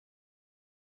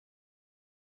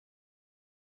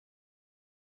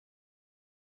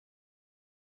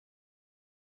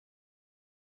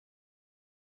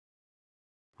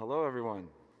Hello, everyone.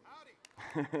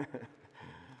 Howdy.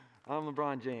 I'm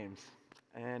LeBron James,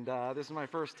 and this is my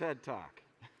first TED Talk.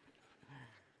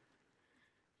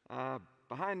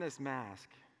 Behind this mask,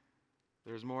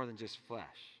 there's more than just flesh.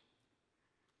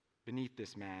 Beneath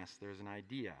this mask, there's an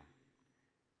idea.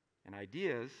 And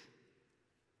ideas,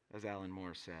 as Alan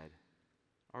Moore said,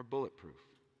 are bulletproof.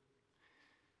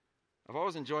 I've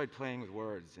always enjoyed playing with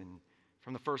words, and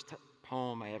from the first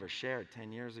poem I ever shared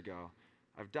 10 years ago,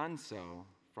 I've done so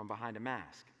from behind a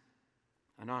mask,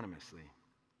 anonymously.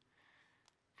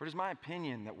 For it is my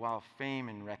opinion that while fame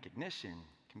and recognition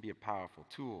can be a powerful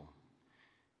tool,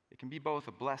 it can be both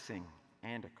a blessing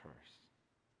and a curse.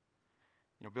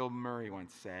 You know, Bill Murray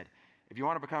once said, if you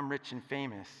want to become rich and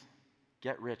famous,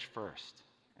 get rich first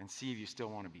and see if you still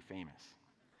want to be famous.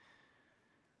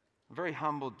 I'm very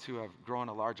humbled to have grown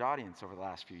a large audience over the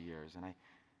last few years, and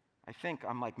I think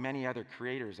I'm like many other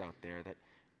creators out there that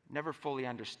never fully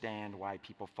understand why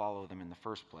people follow them in the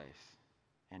first place,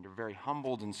 and are very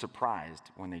humbled and surprised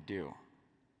when they do.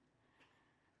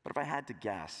 But if I had to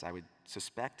guess, I would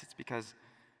suspect it's because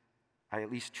I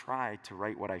at least try to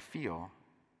write what I feel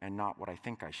and not what I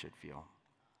think I should feel.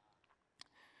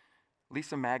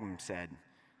 Lisa Magnum said,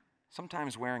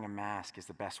 sometimes wearing a mask is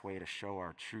the best way to show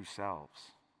our true selves.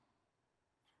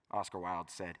 Oscar Wilde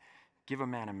said, give a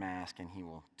man a mask and he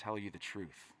will tell you the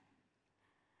truth.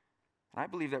 And I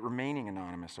believe that remaining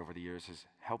anonymous over the years has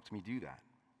helped me do that.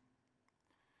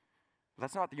 But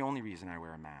that's not the only reason I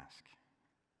wear a mask.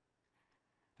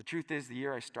 The truth is, the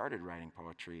year I started writing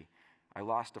poetry, I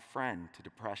lost a friend to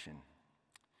depression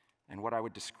and what I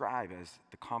would describe as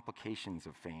the complications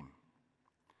of fame.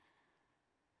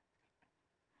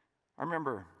 I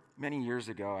remember many years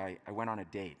ago, I went on a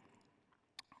date.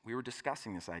 We were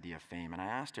discussing this idea of fame, and I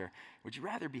asked her, would you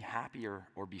rather be happy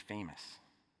or be famous?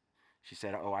 She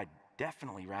said, oh, I'd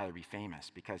definitely rather be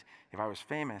famous, because if I was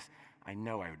famous, I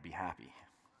know I would be happy.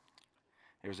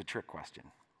 It was a trick question.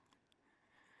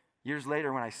 Years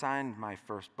later, when I signed my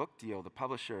first book deal, the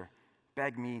publisher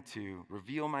begged me to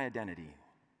reveal my identity.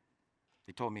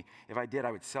 They told me if I did,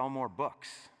 I would sell more books.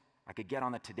 I could get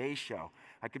on the Today Show.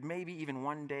 I could maybe even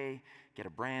one day get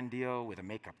a brand deal with a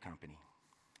makeup company.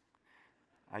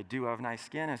 I do have nice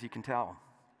skin, as you can tell.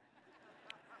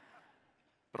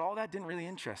 But all that didn't really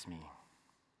interest me.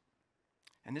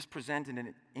 And this presented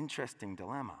an interesting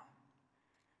dilemma.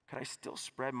 Could I still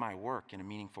spread my work in a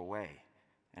meaningful way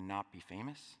and not be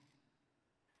famous?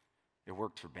 It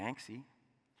worked for Banksy.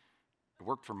 It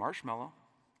worked for Marshmallow.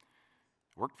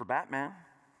 It worked for Batman.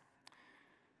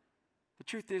 The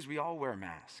truth is, we all wear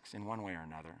masks in one way or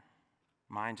another.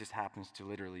 Mine just happens to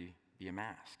literally be a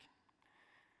mask.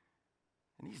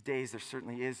 And these days, there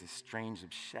certainly is a strange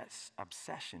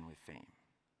obsession with fame.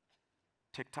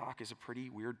 TikTok is a pretty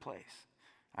weird place.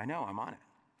 I know, I'm on it.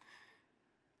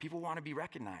 People want to be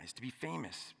recognized, to be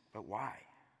famous, but why?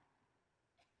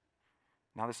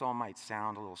 Now, this all might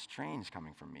sound a little strange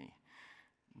coming from me,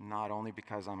 not only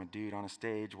because I'm a dude on a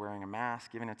stage wearing a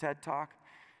mask giving a TED Talk,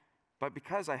 but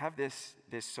because I have this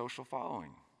social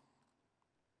following.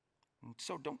 And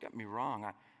so don't get me wrong,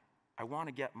 I want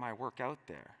to get my work out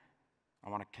there. I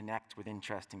want to connect with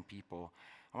interesting people.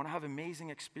 I want to have amazing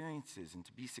experiences and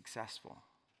to be successful.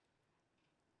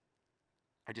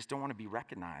 I just don't want to be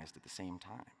recognized at the same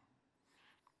time.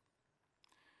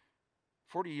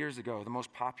 40 years ago, the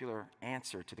most popular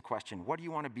answer to the question, what do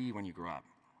you want to be when you grow up,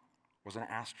 was an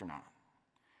astronaut.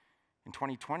 In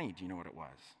 2020, do you know what it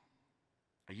was?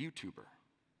 A YouTuber.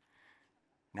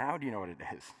 Now do you know what it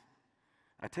is?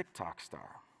 A TikTok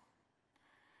star.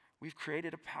 We've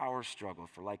created a power struggle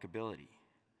for likability,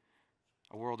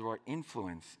 a world where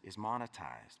influence is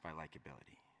monetized by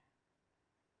likability.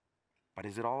 But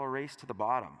is it all a race to the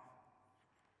bottom?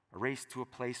 A race to a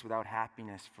place without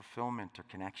happiness, fulfillment, or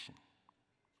connection?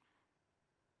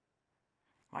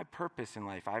 My purpose in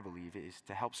life, I believe, is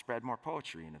to help spread more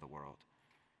poetry into the world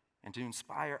and to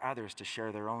inspire others to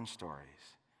share their own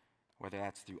stories, whether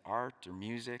that's through art or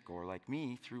music or, like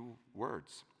me, through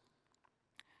words.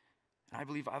 And I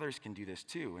believe others can do this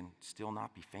too and still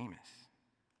not be famous.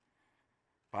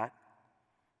 But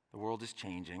the world is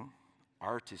changing,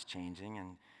 art is changing,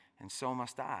 and so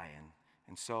must I,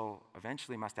 and so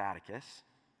eventually must Atticus.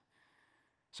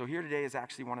 So here today is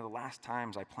actually one of the last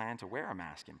times I plan to wear a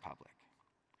mask in public.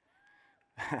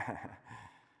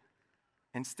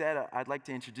 Instead, I'd like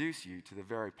to introduce you to the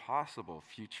very possible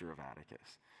future of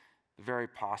Atticus, the very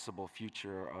possible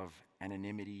future of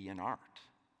anonymity in art.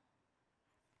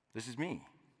 This is me,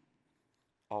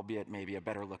 albeit maybe a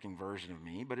better looking version of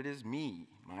me, but it is me,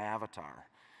 my avatar.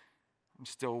 I'm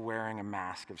still wearing a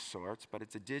mask of sorts, but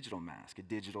it's a digital mask, a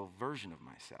digital version of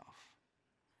myself.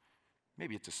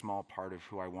 Maybe it's a small part of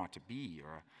who I want to be,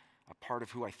 or a part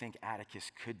of who I think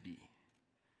Atticus could be.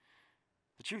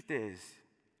 The truth is,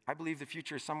 I believe the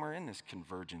future is somewhere in this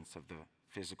convergence of the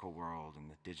physical world and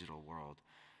the digital world,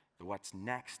 the what's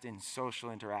next in social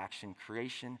interaction,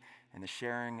 creation, and the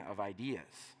sharing of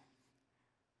ideas.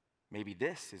 Maybe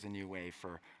this is a new way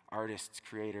for artists,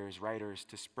 creators, writers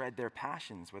to spread their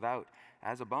passions without,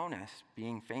 as a bonus,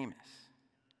 being famous.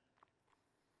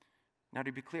 Now,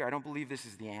 to be clear, I don't believe this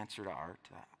is the answer to art.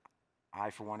 I,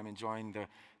 for one, am enjoying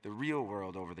the real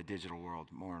world over the digital world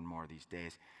more and more these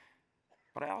days.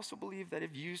 But I also believe that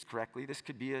if used correctly, this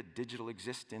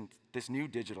new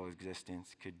digital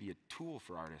existence could be a tool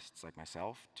for artists like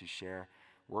myself to share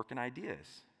work and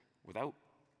ideas without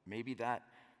maybe that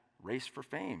race for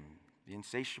fame, the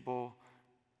insatiable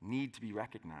need to be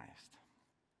recognized.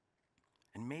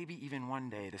 And maybe even one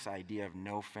day this idea of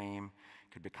no fame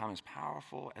could become as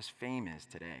powerful as fame is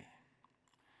today.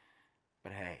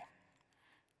 But hey,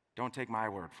 don't take my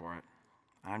word for it.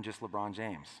 I'm just LeBron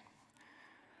James.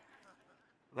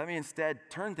 Let me instead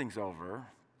turn things over,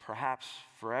 perhaps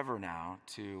forever now,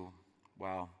 to,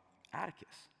 well,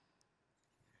 Atticus.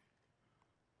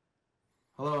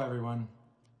 Hello, everyone.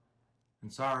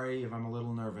 And sorry if I'm a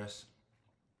little nervous.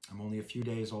 I'm only a few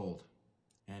days old,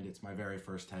 and it's my very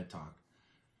first TED Talk.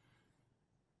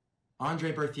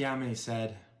 Andre Berthiaume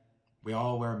said, "We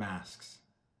all wear masks,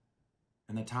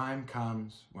 and the time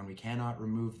comes when we cannot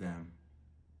remove them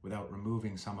without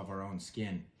removing some of our own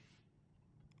skin."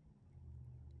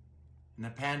 In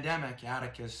the pandemic,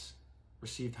 Atticus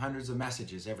received hundreds of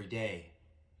messages every day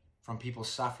from people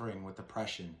suffering with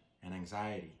depression and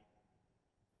anxiety.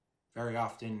 Very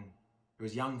often, it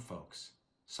was young folks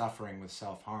suffering with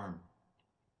self-harm.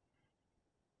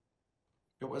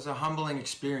 It was a humbling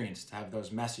experience to have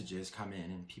those messages come in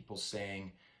and people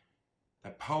saying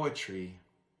that poetry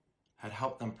had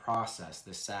helped them process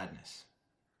this sadness.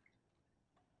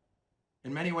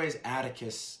 In many ways,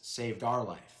 Atticus saved our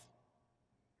life.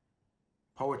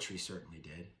 Poetry certainly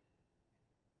did.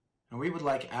 And we would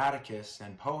like Atticus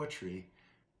and poetry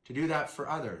to do that for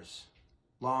others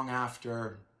long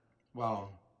after,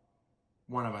 well,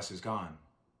 one of us is gone.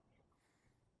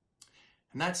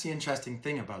 And that's the interesting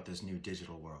thing about this new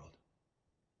digital world.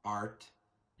 Art,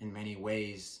 in many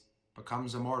ways,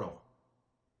 becomes immortal.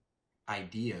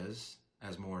 Ideas,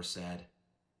 as Moore said,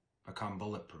 become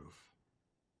bulletproof.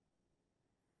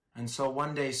 And so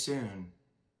one day soon,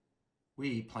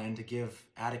 we plan to give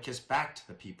Atticus back to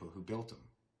the people who built him,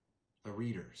 the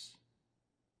readers,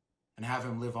 and have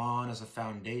him live on as a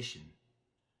foundation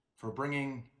for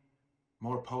bringing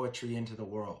more poetry into the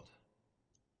world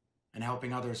and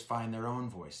helping others find their own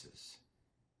voices.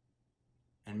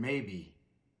 And maybe,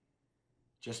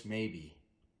 just maybe,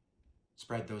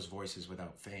 spread those voices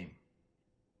without fame.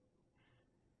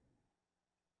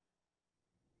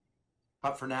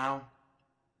 But for now,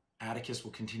 Atticus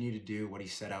will continue to do what he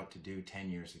set out to do 10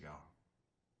 years ago.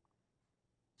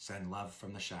 Send love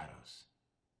from the shadows.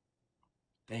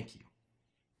 Thank you.